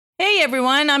Hey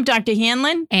everyone, I'm Dr.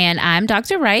 Hanlon. And I'm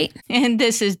Dr. Wright. And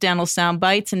this is Dental Sound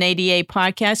Bites, an ADA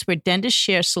podcast where dentists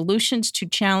share solutions to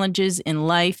challenges in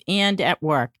life and at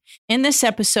work. In this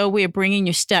episode, we are bringing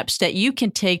you steps that you can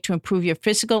take to improve your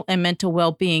physical and mental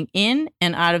well-being in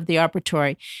and out of the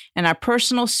operatory and our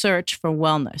personal search for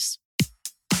wellness.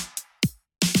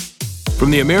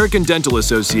 From the American Dental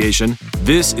Association,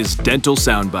 this is Dental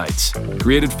Sound Bites,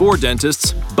 created for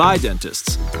dentists by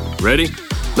dentists. Ready?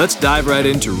 Let's dive right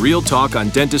into real talk on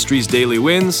dentistry's daily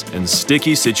wins and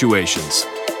sticky situations.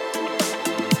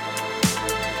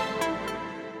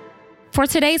 For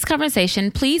today's conversation,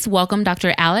 please welcome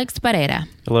Dr. Alex Barrera.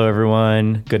 Hello,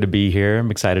 everyone. Good to be here. I'm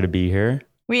excited to be here.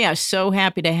 We are so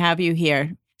happy to have you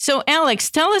here. So, Alex,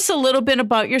 tell us a little bit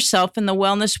about yourself and the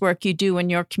wellness work you do in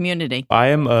your community. I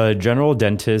am a general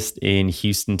dentist in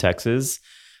Houston, Texas.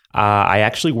 I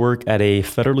actually work at a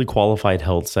federally qualified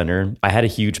health center. I had a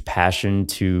huge passion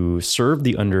to serve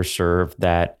the underserved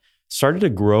that started to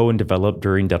grow and develop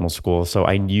during dental school. So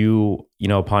I knew,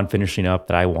 upon finishing up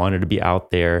that I wanted to be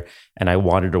out there and I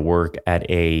wanted to work at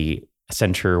a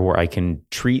center where I can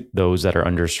treat those that are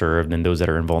underserved and those that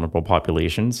are in vulnerable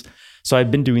populations. So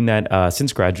I've been doing that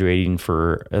since graduating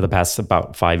for the past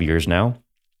about 5 years now.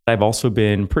 I've also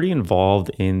been pretty involved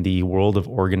in the world of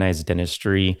organized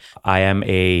dentistry. I am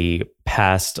a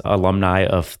past alumni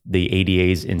of the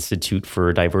ADA's Institute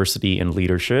for Diversity and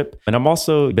Leadership. And I'm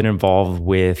also been involved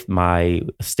with my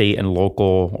state and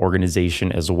local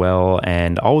organization as well,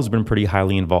 and always been pretty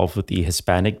highly involved with the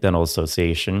Hispanic Dental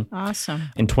Association. Awesome.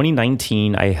 In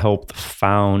 2019, I helped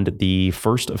found the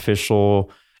first official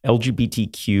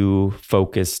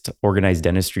LGBTQ-focused organized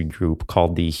dentistry group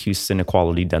called the Houston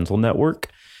Equality Dental Network.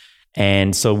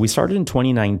 And so we started in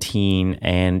 2019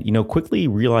 and, quickly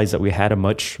realized that we had a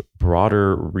much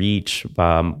broader reach.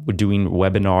 We're doing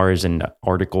webinars and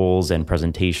articles and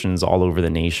presentations all over the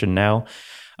nation now.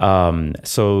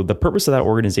 So the purpose of that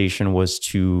organization was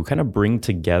to kind of bring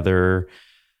together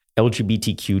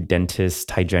LGBTQ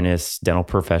dentists, hygienists, dental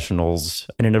professionals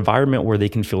in an environment where they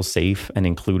can feel safe and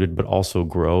included, but also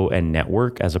grow and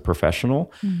network as a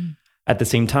professional. Mm-hmm. At the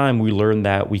same time, we learned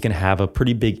that we can have a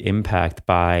pretty big impact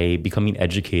by becoming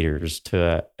educators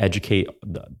to educate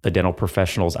the dental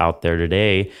professionals out there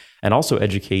today and also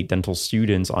educate dental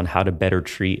students on how to better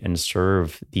treat and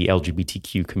serve the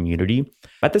LGBTQ community.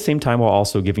 At the same time, while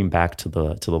also giving back to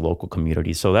the local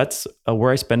community. So that's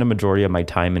where I spend a majority of my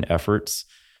time and efforts.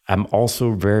 I'm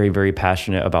also very, very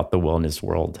passionate about the wellness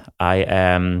world. I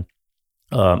am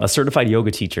a certified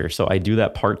yoga teacher, so I do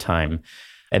that part-time.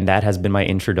 And that has been my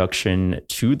introduction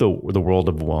to the world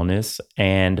of wellness.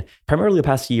 And primarily the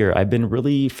past year, I've been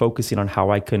really focusing on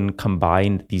how I can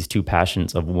combine these two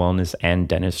passions of wellness and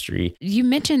dentistry. You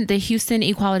mentioned the Houston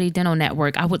Equality Dental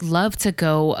Network. I would love to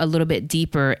go a little bit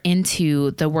deeper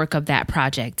into the work of that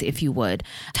project, if you would.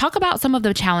 Talk about some of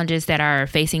the challenges that are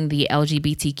facing the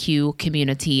LGBTQ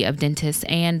community of dentists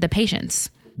and the patients.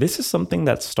 This is something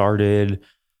that started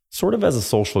sort of as a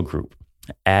social group.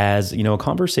 As a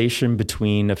conversation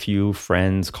between a few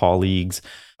friends, colleagues,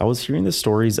 I was hearing the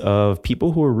stories of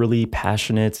people who are really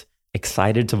passionate,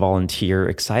 excited to volunteer,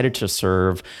 excited to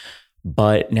serve,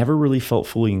 but never really felt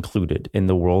fully included in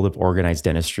the world of organized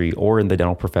dentistry or in the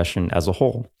dental profession as a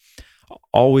whole.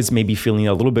 Always maybe feeling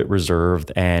a little bit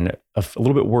reserved and a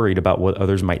little bit worried about what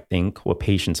others might think, what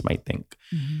patients might think.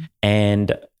 Mm-hmm.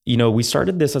 And we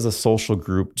started this as a social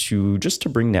group to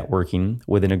bring networking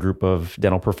within a group of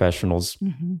dental professionals.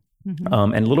 Mm-hmm.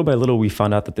 Mm-hmm. And little by little, we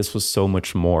found out that this was so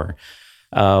much more.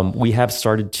 We have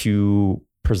started to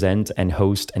present and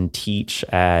host and teach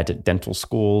at dental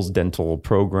schools, dental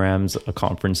programs,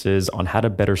 conferences on how to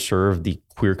better serve the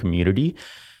queer community.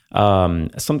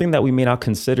 Something that we may not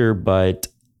consider, but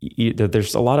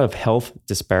there's a lot of health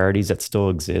disparities that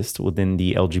still exist within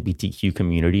the LGBTQ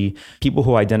community. People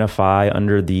who identify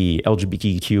under the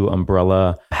LGBTQ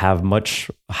umbrella have much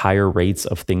higher rates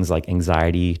of things like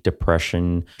anxiety,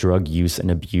 depression, drug use and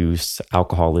abuse,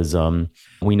 alcoholism.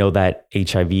 We know that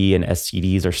HIV and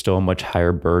STDs are still a much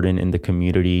higher burden in the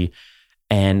community.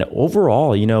 And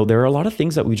overall, there are a lot of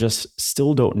things that we just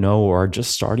still don't know or are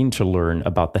just starting to learn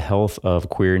about the health of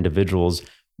queer individuals,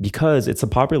 because it's a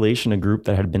population, a group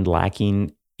that had been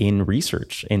lacking in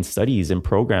research, in studies, and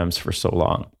programs for so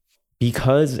long.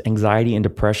 Because anxiety and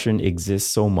depression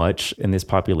exist so much in this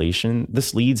population,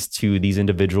 this leads to these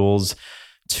individuals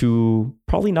to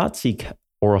probably not seek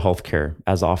oral health care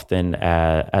as often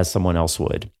as someone else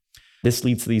would. This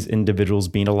leads to these individuals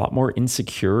being a lot more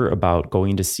insecure about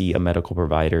going to see a medical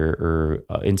provider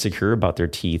or insecure about their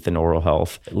teeth and oral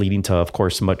health, leading to, of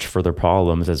course, much further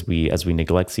problems as we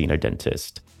neglect seeing a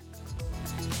dentist.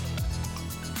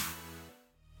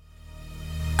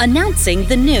 Announcing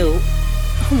the new...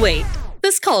 Wait,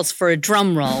 this calls for a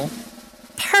drum roll.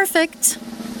 Perfect.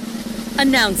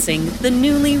 Announcing the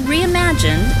newly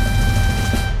reimagined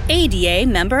ADA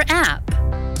member app.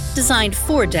 Designed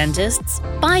for dentists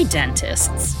by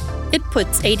dentists. It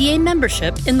puts ADA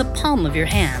membership in the palm of your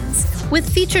hands. With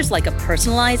features like a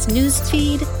personalized news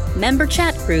feed, member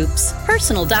chat groups,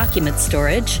 personal document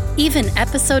storage, even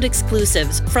episode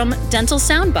exclusives from Dental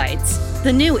Soundbites,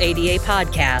 the new ADA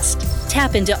podcast.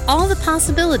 Tap into all the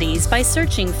possibilities by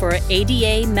searching for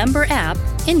ADA member app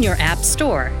in your app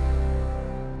store.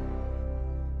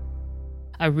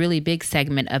 A really big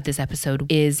segment of this episode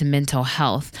is mental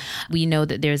health. We know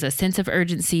that there's a sense of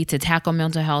urgency to tackle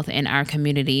mental health in our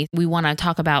community. We want to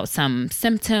talk about some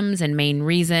symptoms and main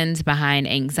reasons behind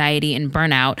anxiety and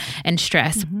burnout and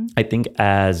stress. I think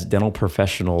as dental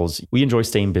professionals, we enjoy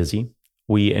staying busy.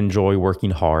 We enjoy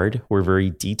working hard. We're very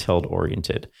detailed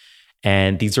oriented.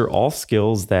 And these are all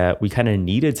skills that we kind of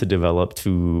needed to develop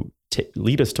to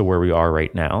lead us to where we are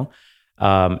right now.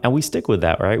 And we stick with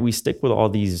that, right? We stick with all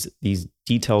these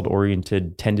detailed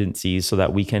oriented tendencies so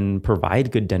that we can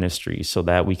provide good dentistry, so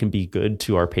that we can be good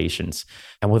to our patients.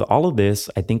 And with all of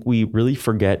this, I think we really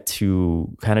forget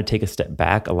to kind of take a step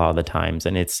back a lot of the times.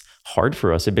 And it's hard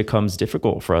for us. It becomes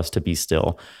difficult for us to be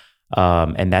still.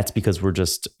 And that's because we're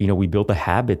just, we build the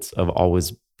habits of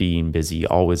always being busy,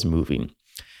 always moving.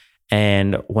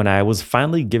 And when I was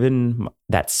finally given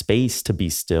that space to be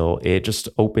still, it just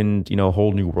opened, a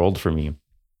whole new world for me.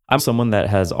 I'm someone that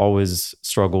has always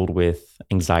struggled with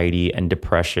anxiety and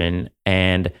depression.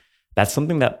 And that's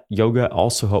something that yoga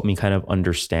also helped me kind of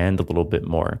understand a little bit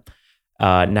more.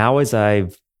 Now, as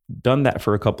I've done that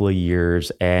for a couple of years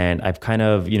and I've kind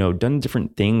of, done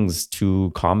different things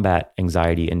to combat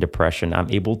anxiety and depression,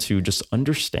 I'm able to just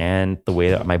understand the way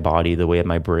that my body, the way that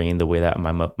my brain, the way that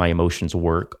my emotions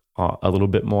work a little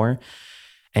bit more.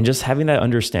 And just having that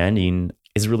understanding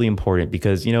is really important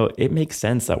because, it makes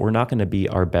sense that we're not going to be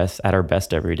at our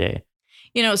best every day.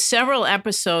 Several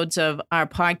episodes of our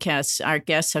podcasts, our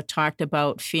guests have talked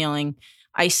about feeling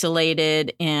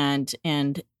isolated and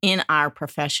in our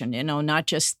profession, not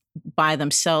just by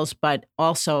themselves, but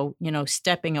also,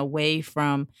 stepping away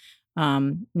from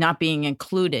not being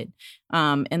included.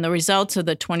 And the results of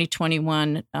the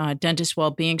 2021 Dentist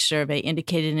Wellbeing Survey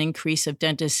indicated an increase of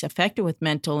dentists affected with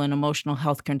mental and emotional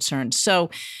health concerns. So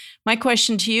my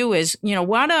question to you is,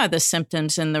 what are the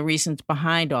symptoms and the reasons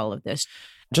behind all of this?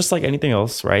 Just like anything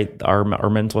else, right? Our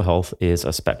mental health is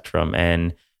a spectrum,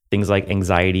 and things like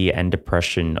anxiety and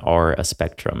depression are a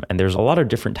spectrum. And there's a lot of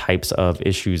different types of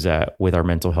issues with our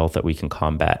mental health that we can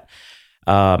combat.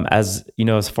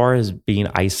 As far as being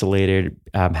isolated,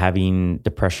 having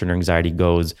depression or anxiety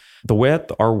goes, the way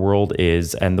that our world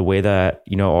is and the way that,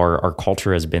 our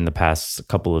culture has been the past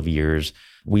couple of years,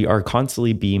 we are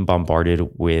constantly being bombarded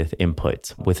with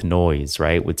input, with noise,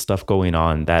 right? With stuff going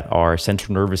on that our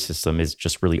central nervous system is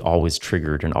just really always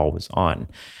triggered and always on.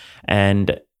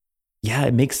 And yeah,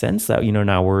 it makes sense that,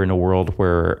 now we're in a world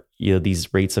where,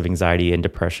 these rates of anxiety and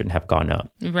depression have gone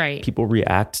up. Right. People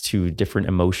react to different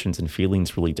emotions and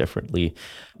feelings really differently.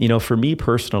 For me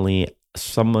personally,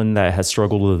 someone that has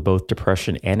struggled with both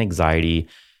depression and anxiety,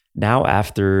 now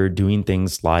after doing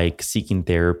things like seeking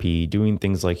therapy, doing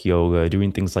things like yoga,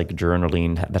 doing things like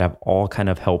journaling that have all kind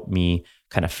of helped me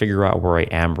kind of figure out where I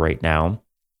am right now.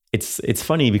 It's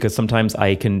funny because sometimes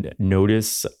I can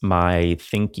notice my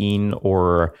thinking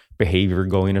or behavior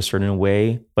going a certain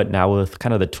way, but now with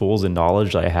kind of the tools and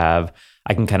knowledge I have,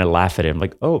 I can kind of laugh at it. I'm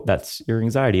like, oh, that's your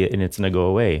anxiety and it's going to go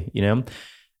away,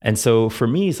 And so for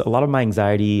me, a lot of my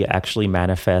anxiety actually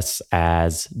manifests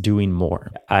as doing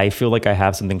more. I feel like I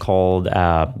have something called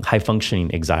high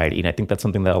functioning anxiety. And I think that's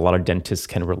something that a lot of dentists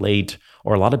can relate,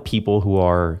 or a lot of people who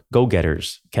are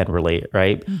go-getters can relate,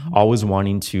 right? Mm-hmm. Always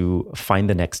wanting to find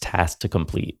the next task to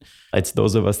complete. It's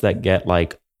those of us that get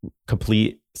like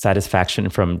complete satisfaction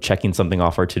from checking something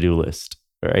off our to-do list.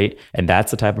 Right. And that's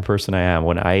the type of person I am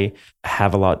when I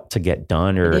have a lot to get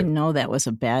done. Or I didn't know that was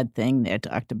a bad thing there,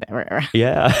 Dr. Barrera.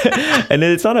 Yeah. And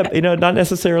it's not not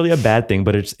necessarily a bad thing,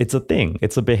 but it's a thing.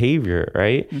 It's a behavior.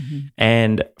 Right. Mm-hmm.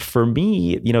 And for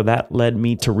me, that led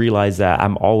me to realize that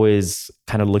I'm always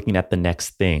kind of looking at the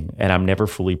next thing and I'm never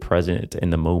fully present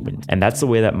in the moment. And that's the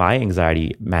way that my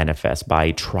anxiety manifests,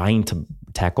 by trying to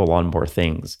tackle on more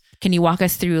things. Can you walk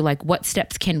us through what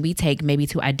steps can we take maybe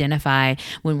to identify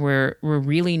when we're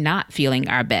really not feeling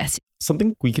our best?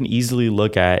 Something we can easily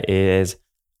look at is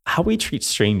how we treat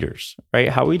strangers, right?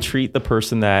 How we treat the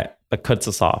person that cuts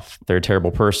us off. They're a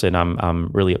terrible person. I'm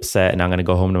really upset and I'm going to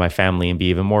go home to my family and be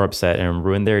even more upset and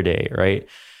ruin their day, right?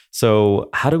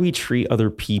 So how do we treat other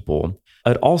people?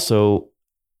 But also,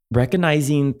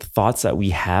 recognizing thoughts that we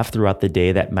have throughout the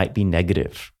day that might be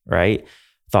negative, right?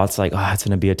 Thoughts like, oh, it's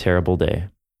going to be a terrible day.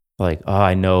 Like, oh,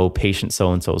 I know patient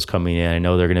so-and-so is coming in. I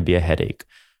know they're going to be a headache.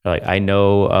 Like, I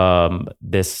know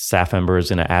this staff member is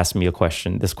going to ask me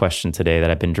this question today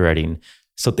that I've been dreading.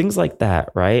 So things like that,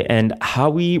 right? And how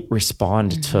we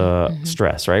respond to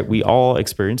stress, right? We all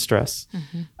experience stress,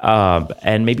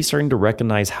 and maybe starting to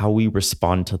recognize how we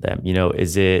respond to them.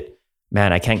 Is it,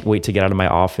 man, I can't wait to get out of my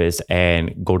office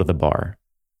and go to the bar.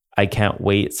 I can't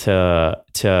wait to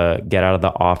get out of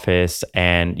the office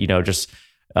and, just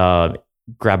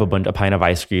grab a pint of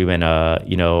ice cream and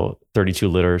 32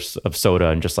 liters of soda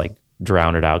and just like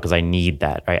drown it out because I need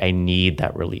that, right? I need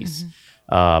that release.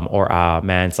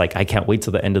 Man, it's like, I can't wait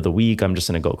till the end of the week. I'm just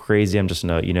going to go crazy. I'm just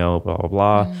going to, blah,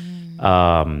 blah,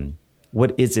 blah.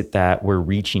 What is it that we're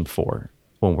reaching for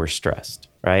when we're stressed,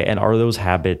 right? And are those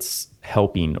habits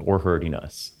helping or hurting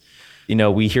us?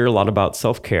 We hear a lot about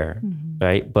self-care,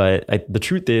 right? But the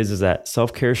truth is that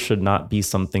self-care should not be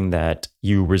something that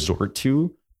you resort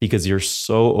to because you're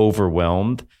so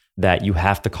overwhelmed that you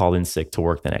have to call in sick to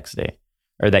work the next day,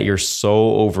 or that you're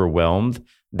so overwhelmed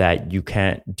that you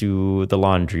can't do the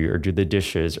laundry or do the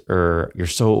dishes, or you're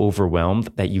so overwhelmed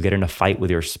that you get in a fight with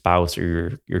your spouse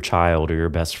or your child or your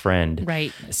best friend.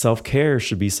 Right. Self-care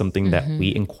should be something that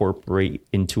we incorporate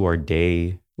into our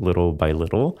day little by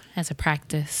little. As a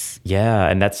practice. Yeah.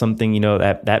 And that's something,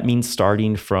 that means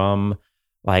starting from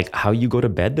like how you go to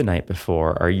bed the night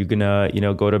before. Are you gonna,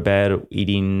 go to bed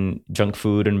eating junk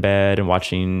food in bed and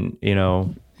watching,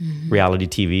 reality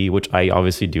TV, which I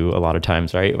obviously do a lot of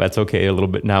times, right? That's okay a little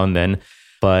bit now and then.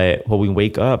 But when we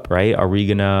wake up, right, are we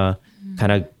gonna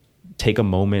kind of take a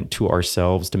moment to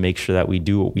ourselves to make sure that we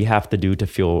do what we have to do to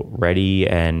feel ready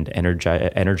and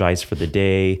energized for the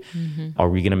day? Are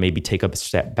we gonna maybe take a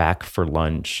step back for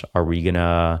lunch? Are we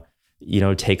gonna,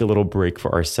 take a little break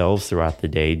for ourselves throughout the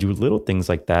day? Do little things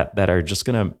like that are just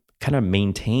gonna kind of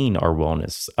maintain our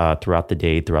wellness throughout the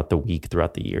day, throughout the week,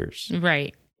 throughout the years.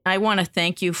 Right. I want to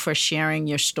thank you for sharing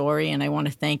your story, and I want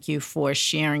to thank you for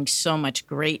sharing so much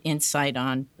great insight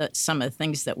on some of the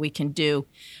things that we can do.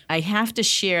 I have to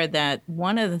share that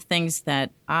one of the things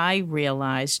that I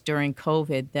realized during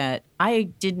COVID that I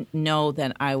didn't know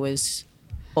that I was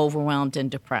overwhelmed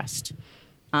and depressed.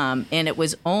 And it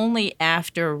was only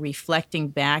after reflecting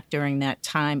back during that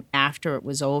time after it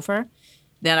was over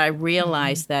that I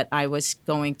realized that I was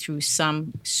going through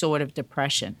some sort of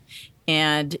depression.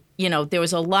 And, there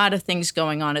was a lot of things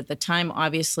going on at the time.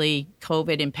 Obviously,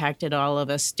 COVID impacted all of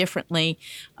us differently.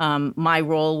 My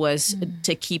role was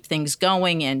to keep things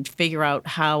going and figure out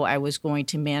how I was going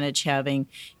to manage having,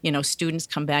 students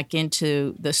come back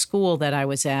into the school that I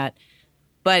was at.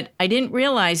 But I didn't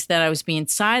realize that I was being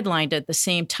sidelined at the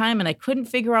same time, and I couldn't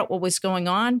figure out what was going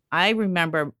on. I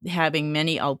remember having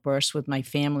many outbursts with my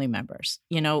family members.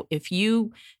 If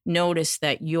you notice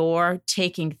that you're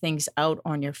taking things out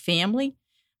on your family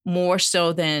more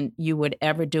so than you would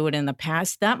ever do it in the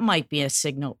past, that might be a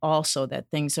signal also that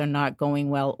things are not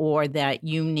going well, or that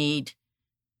you need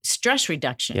stress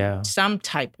reduction, some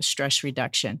type of stress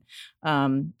reduction.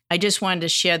 I just wanted to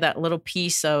share that little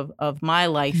piece of my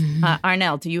life.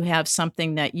 Arnell, do you have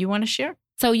something that you want to share?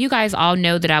 So you guys all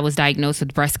know that I was diagnosed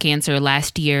with breast cancer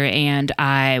last year, and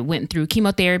I went through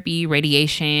chemotherapy,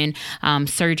 radiation,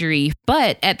 surgery.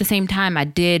 But at the same time, I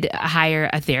did hire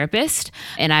a therapist,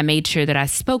 and I made sure that I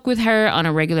spoke with her on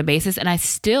a regular basis. And I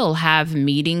still have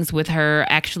meetings with her,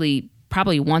 actually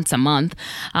probably once a month,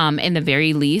 in the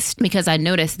very least, because I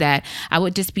noticed that I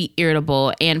would just be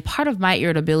irritable. And part of my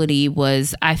irritability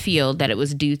was, I feel that it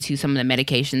was due to some of the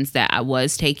medications that I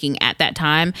was taking at that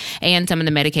time and some of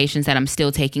the medications that I'm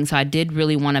still taking. So I did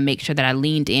really want to make sure that I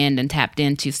leaned in and tapped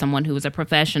into someone who was a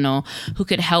professional who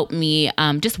could help me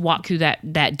just walk through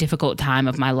that difficult time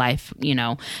of my life,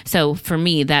 So for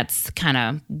me, that's kind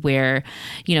of where,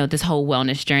 this whole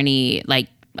wellness journey,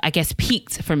 I guess,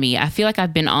 peaked for me. I feel like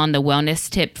I've been on the wellness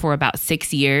tip for about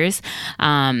 6 years,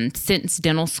 since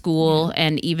dental school,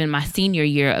 and even my senior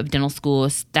year of dental school.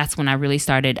 That's when I really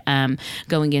started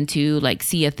going into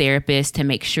see a therapist to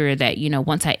make sure that,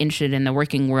 once I entered in the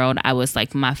working world, I was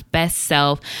my best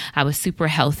self. I was super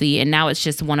healthy. And now it's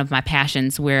just one of my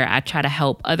passions where I try to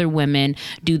help other women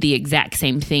do the exact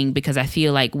same thing, because I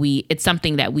feel like it's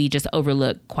something that we just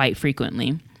overlook quite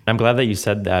frequently. I'm glad that you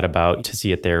said that about to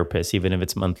see a therapist, even if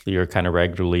it's monthly or kind of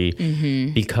regularly,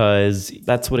 because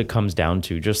that's what it comes down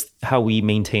to. Just how we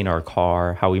maintain our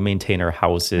car, how we maintain our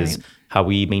houses, how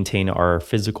we maintain our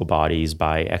physical bodies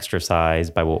by exercise,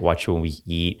 by what we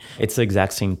eat. It's the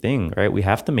exact same thing, right? We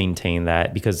have to maintain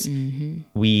that because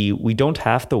we don't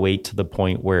have to wait to the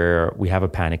point where we have a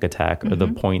panic attack or the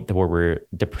point where we're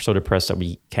so depressed that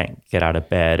we can't get out of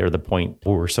bed, or the point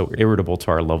where we're so irritable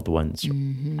to our loved ones.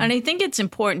 And I think it's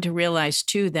important to realize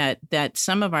too that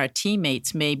some of our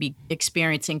teammates may be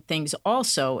experiencing things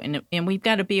also, and we've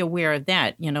got to be aware of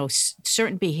that. You know,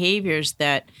 certain behaviors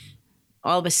that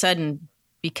all of a sudden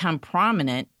become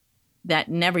prominent that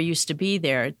never used to be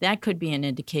there, that could be an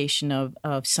indication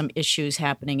of some issues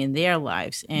happening in their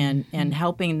lives, and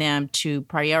helping them to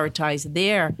prioritize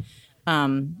their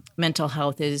mental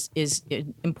health is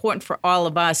important for all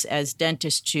of us as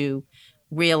dentists to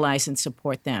realize and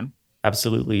support them.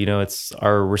 Absolutely. You know, it's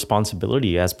our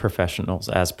responsibility as professionals,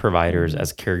 as providers,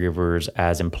 as caregivers,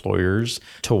 as employers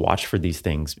to watch for these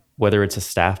things. Whether it's a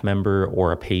staff member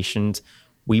or a patient,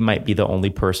 we might be the only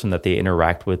person that they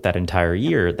interact with that entire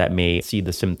year that may see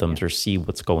the symptoms or see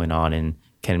what's going on and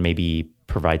can maybe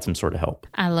provide some sort of help.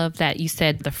 I love that you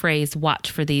said the phrase,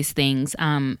 watch for these things.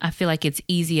 I feel like it's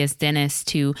easy as dentists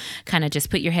to kind of just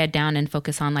put your head down and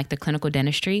focus on like the clinical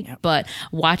dentistry, but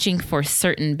watching for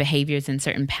certain behaviors and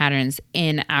certain patterns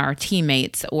in our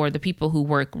teammates or the people who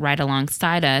work right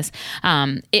alongside us,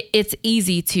 it's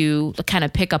easy to kind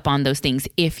of pick up on those things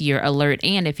if you're alert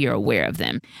and if you're aware of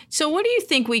them. So what do you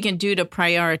think we can do to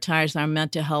prioritize our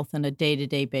mental health on a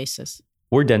day-to-day basis?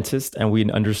 We're dentists and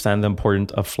we understand the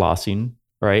importance of flossing,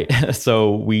 right?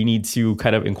 So we need to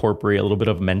kind of incorporate a little bit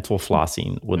of mental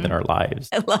flossing within our lives.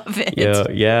 I love it.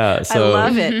 Yeah. So I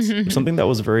love it. Something that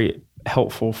was very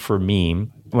helpful for me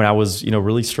when I was,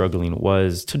 really struggling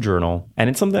was to journal. And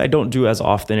it's something I don't do as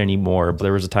often anymore. But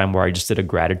there was a time where I just did a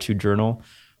gratitude journal,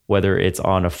 whether it's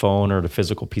on a phone or a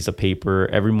physical piece of paper.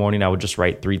 Every morning I would just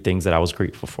write 3 things that I was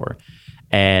grateful for.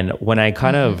 And when I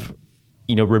kind of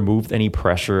removed any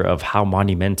pressure of how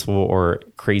monumental or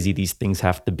crazy these things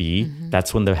have to be,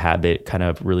 that's when the habit kind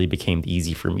of really became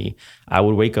easy for me. I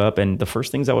would wake up and the first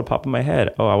things that would pop in my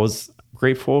head, I was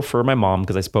grateful for my mom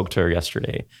because I spoke to her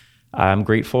yesterday. I'm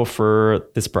grateful for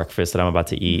this breakfast that I'm about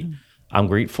to eat. I'm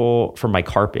grateful for my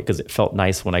carpet because it felt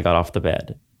nice when I got off the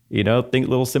bed. Think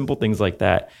little simple things like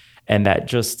that. And that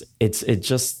just,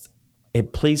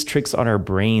 it plays tricks on our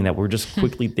brain that we're just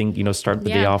quickly start the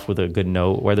day off with a good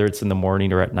note, whether it's in the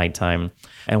morning or at nighttime.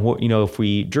 And if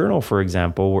we journal, for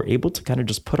example, we're able to kind of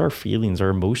just put our feelings,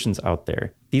 our emotions out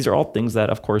there. These are all things that,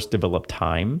 of course, develop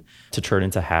time to turn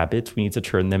into habits. We need to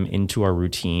turn them into our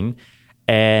routine.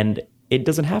 And it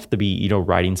doesn't have to be,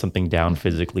 writing something down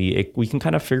physically. We can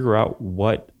kind of figure out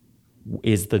what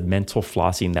is the mental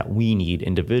flossing that we need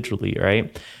individually,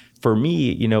 right? For me,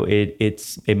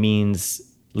 it means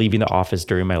leaving the office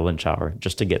during my lunch hour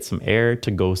just to get some air,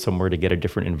 to go somewhere to get a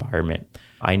different environment.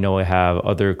 I know I have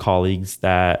other colleagues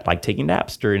that like taking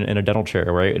naps in a dental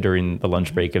chair, right, during the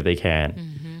lunch break if they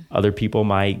can. Other people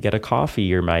might get a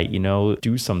coffee or might,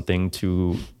 do something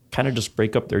to kind of just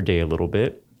break up their day a little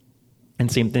bit. And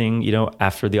same thing,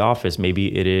 after the office,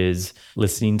 maybe it is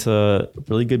listening to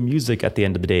really good music at the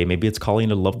end of the day. Maybe it's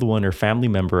calling a loved one or family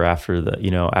member after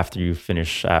you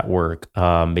finish at work.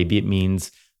 Maybe it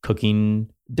means cooking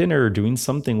dinner, doing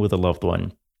something with a loved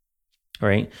one,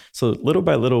 right? So little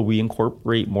by little, we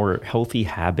incorporate more healthy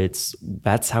habits.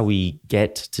 That's how we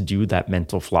get to do that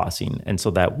mental flossing. And so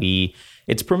that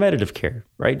it's preventative care,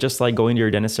 right? Just like going to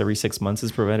your dentist every 6 months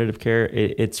is preventative care.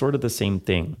 It's sort of the same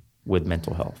thing with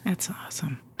mental health. That's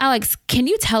awesome. Alex, can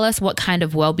you tell us what kind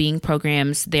of well-being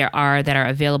programs there are that are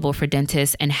available for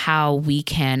dentists and how we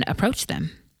can approach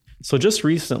them? So just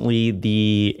recently,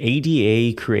 the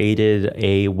ADA created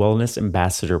a Wellness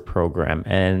Ambassador program.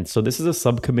 And so this is a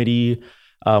subcommittee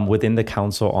within the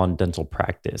Council on Dental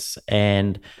Practice.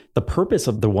 And the purpose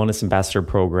of the Wellness Ambassador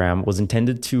program was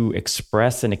intended to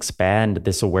express and expand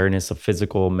this awareness of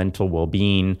physical, mental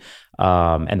well-being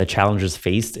and the challenges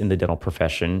faced in the dental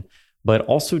profession, but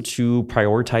also to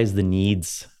prioritize the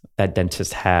needs that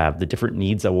dentists have, the different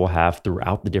needs that we'll have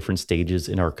throughout the different stages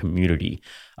in our community,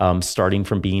 starting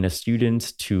from being a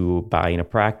student to buying a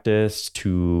practice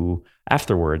to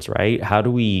afterwards, right? How do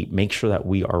we make sure that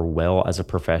we are well as a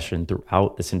profession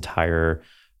throughout this entire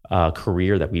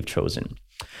career that we've chosen?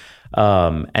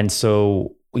 And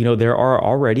so, there are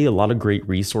already a lot of great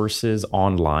resources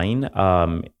online.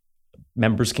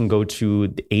 Members can go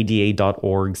to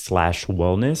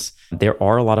ada.org/wellness. There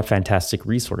are a lot of fantastic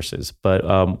resources,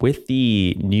 but with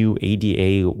the new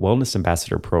ADA Wellness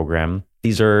Ambassador program,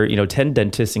 these are 10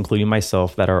 dentists, including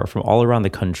myself, that are from all around the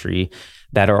country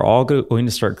that are all going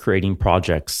to start creating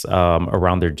projects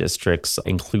around their districts,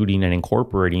 including and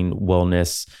incorporating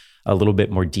wellness a little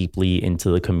bit more deeply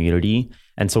into the community.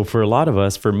 And so for a lot of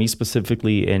us, for me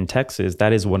specifically in Texas,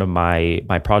 that is one of my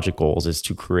project goals, is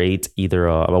to create either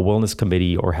a wellness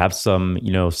committee or have some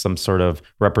sort of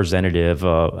representative,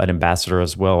 an ambassador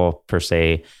as well, per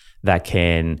se, that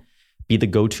can be the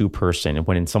go-to person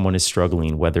when someone is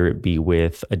struggling, whether it be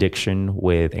with addiction,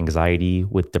 with anxiety,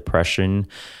 with depression,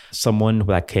 someone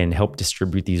that can help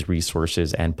distribute these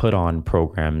resources and put on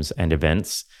programs and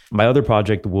events. My other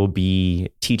project will be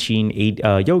teaching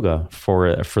yoga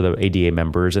for the ADA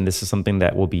members. And this is something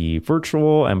that will be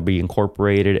virtual and be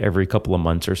incorporated every couple of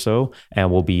months or so,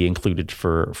 and will be included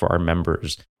for our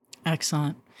members.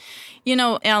 Excellent. You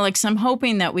know, Alex, I'm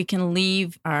hoping that we can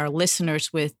leave our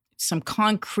listeners with some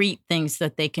concrete things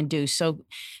that they can do. So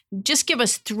just give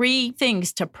us 3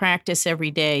 things to practice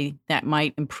every day that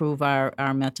might improve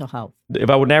our mental health. If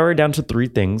I would narrow it down to 3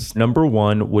 things, number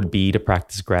 1 would be to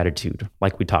practice gratitude,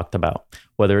 like we talked about,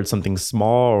 whether it's something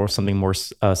small or something more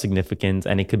significant.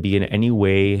 And it could be in any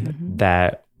way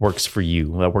that works for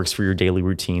you, that works for your daily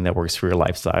routine, that works for your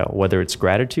lifestyle, whether it's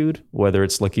gratitude, whether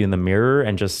it's looking in the mirror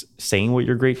and just saying what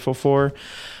you're grateful for,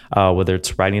 whether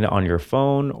it's writing it on your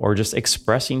phone or just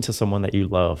expressing to someone that you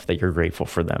love that you're grateful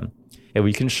for them. If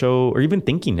we can show, or even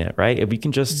thinking it, right? If we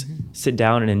can just sit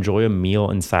down and enjoy a meal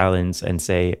in silence and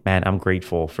say, man, I'm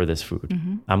grateful for this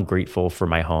food. I'm grateful for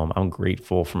my home. I'm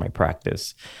grateful for my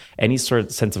practice. Any sort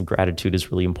of sense of gratitude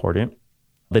is really important.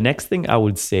 The next thing I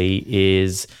would say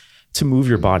is to move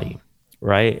your body,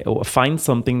 right? Find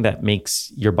something that makes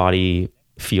your body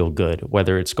feel good,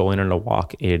 whether it's going on a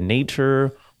walk in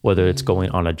nature, whether it's going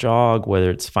on a jog, whether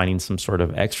it's finding some sort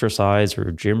of exercise or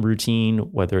gym routine,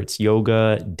 whether it's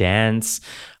yoga, dance,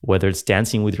 whether it's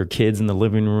dancing with your kids in the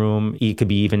living room. It could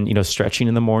be even, stretching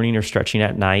in the morning or stretching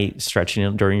at night,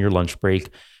 stretching during your lunch break.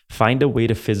 Find a way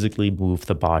to physically move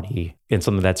the body in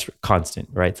something that's constant,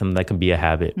 right? Something that can be a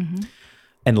habit.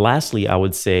 And lastly, I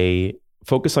would say,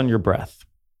 focus on your breath.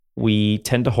 We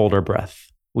tend to hold our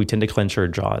breath. We tend to clench our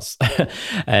jaws.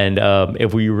 And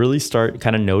if we really start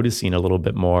kind of noticing a little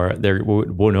bit more,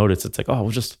 we'll notice it's like, oh, I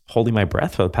was just holding my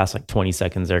breath for the past 20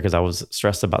 seconds there because I was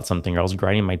stressed about something, or I was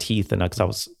grinding my teeth, and because I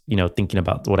was, thinking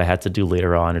about what I had to do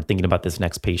later on, or thinking about this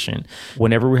next patient.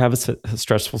 Whenever we have a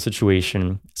stressful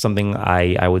situation, something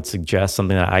I would suggest,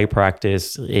 something that I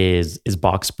practice is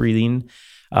box breathing.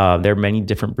 There are many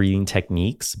different breathing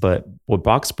techniques, but what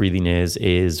box breathing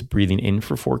is breathing in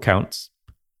for 4 counts,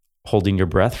 holding your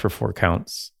breath for 4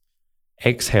 counts,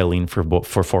 exhaling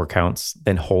for 4 counts,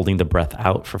 then holding the breath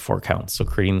out for 4 counts. So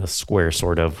creating the square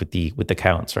sort of with the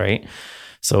counts, right?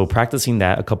 So practicing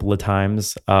that a couple of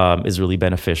times is really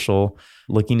beneficial.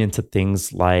 Looking into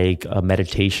things like a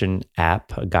meditation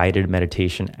app, a guided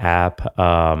meditation app.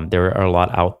 There are a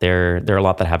lot out there. There are a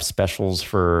lot that have specials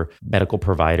for medical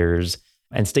providers.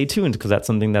 And stay tuned, because that's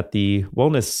something that the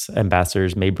wellness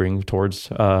ambassadors may bring towards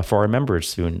for our members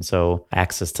soon. So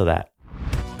access to that.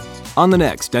 On the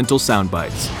next Dental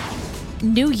Soundbites.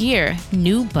 New year,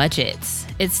 new budgets.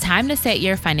 It's time to set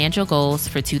your financial goals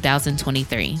for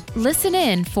 2023. Listen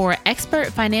in for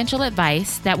expert financial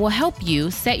advice that will help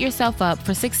you set yourself up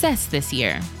for success this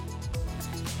year.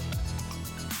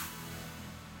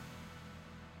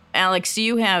 Alex,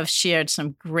 you have shared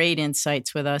some great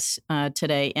insights with us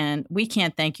today, and we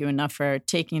can't thank you enough for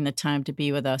taking the time to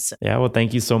be with us. Yeah, well,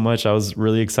 thank you so much. I was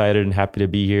really excited and happy to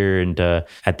be here. And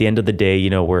at the end of the day,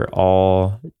 we're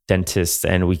all dentists,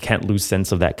 and we can't lose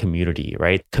sense of that community,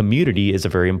 right? Community is a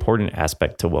very important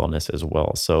aspect to wellness as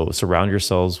well. So surround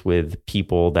yourselves with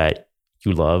people that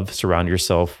you love, surround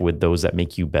yourself with those that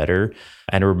make you better.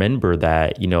 And remember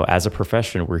that, as a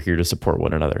profession, we're here to support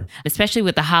one another. Especially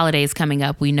with the holidays coming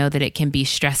up, we know that it can be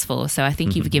stressful. So I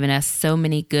think you've given us so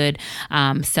many good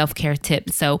self-care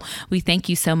tips. So we thank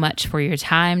you so much for your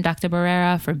time, Dr.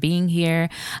 Barrera, for being here,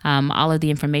 all of the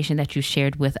information that you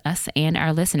shared with us and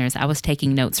our listeners. I was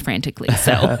taking notes frantically.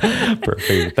 So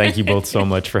Perfect. Thank you both so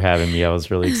much for having me. I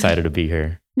was really excited to be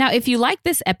here. Now, if you like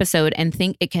this episode and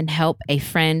think it can help a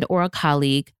friend or a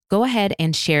colleague, go ahead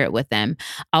and share it with them.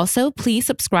 Also, please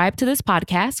subscribe to this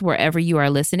podcast wherever you are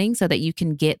listening so that you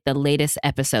can get the latest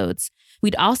episodes.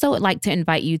 We'd also like to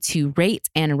invite you to rate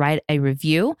and write a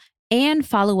review and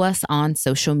follow us on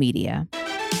social media.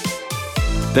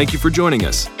 Thank you for joining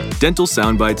us. Dental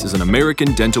Soundbites is an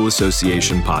American Dental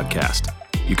Association podcast.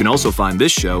 You can also find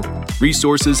this show,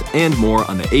 resources, and more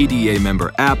on the ADA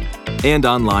member app and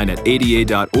online at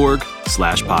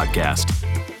ada.org/podcast.